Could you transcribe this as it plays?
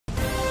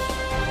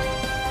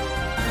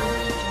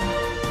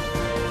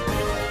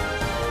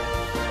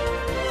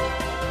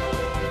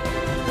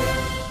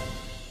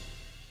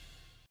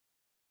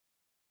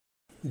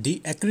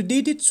The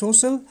accredited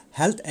social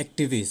health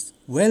activists,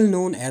 well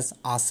known as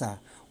ASHA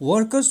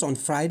workers, on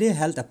Friday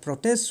held a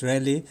protest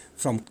rally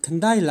from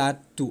Kandailat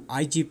to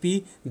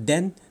IGP,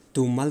 then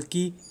to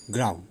Malki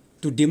ground,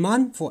 to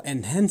demand for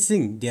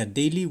enhancing their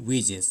daily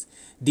wages.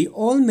 The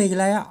All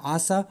Meghalaya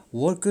ASHA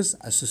Workers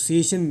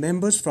Association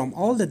members from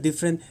all the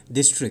different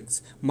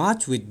districts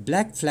marched with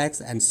black flags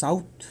and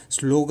shout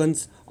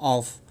slogans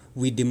of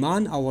 "We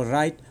demand our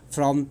right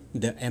from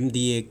the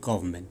MDA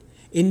government."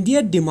 In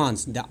their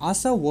demands, the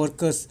ASHA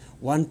workers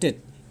wanted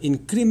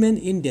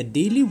increment in their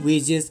daily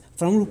wages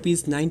from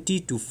Rs 90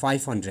 to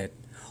 500.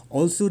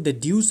 Also, the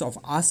dues of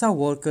ASHA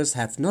workers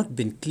have not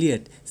been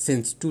cleared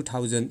since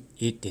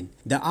 2018.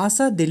 The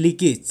ASHA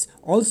delegates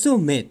also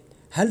met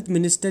Health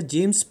Minister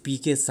James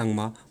P.K.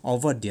 Sangma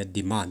over their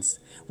demands.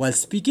 While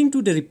speaking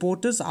to the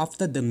reporters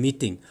after the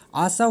meeting,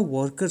 ASHA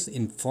workers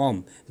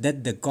informed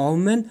that the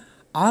government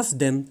asked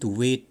them to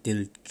wait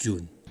till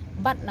June.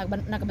 Bat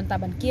nagbenta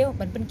ban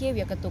penkieu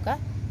ya ketuka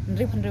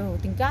nrip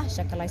tingkah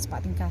sakalai spa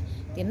tingkah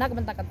tinak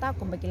benta kata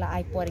ko bagila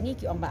ai poringi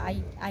ki ong ba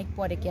ai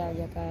pore kia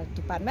ya ka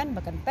department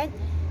bakan pek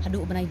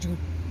hadu benai jun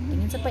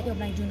tingin sepek yo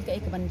benai jun ke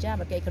banja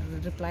ba ke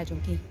reply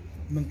jongki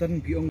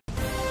mentan ki ong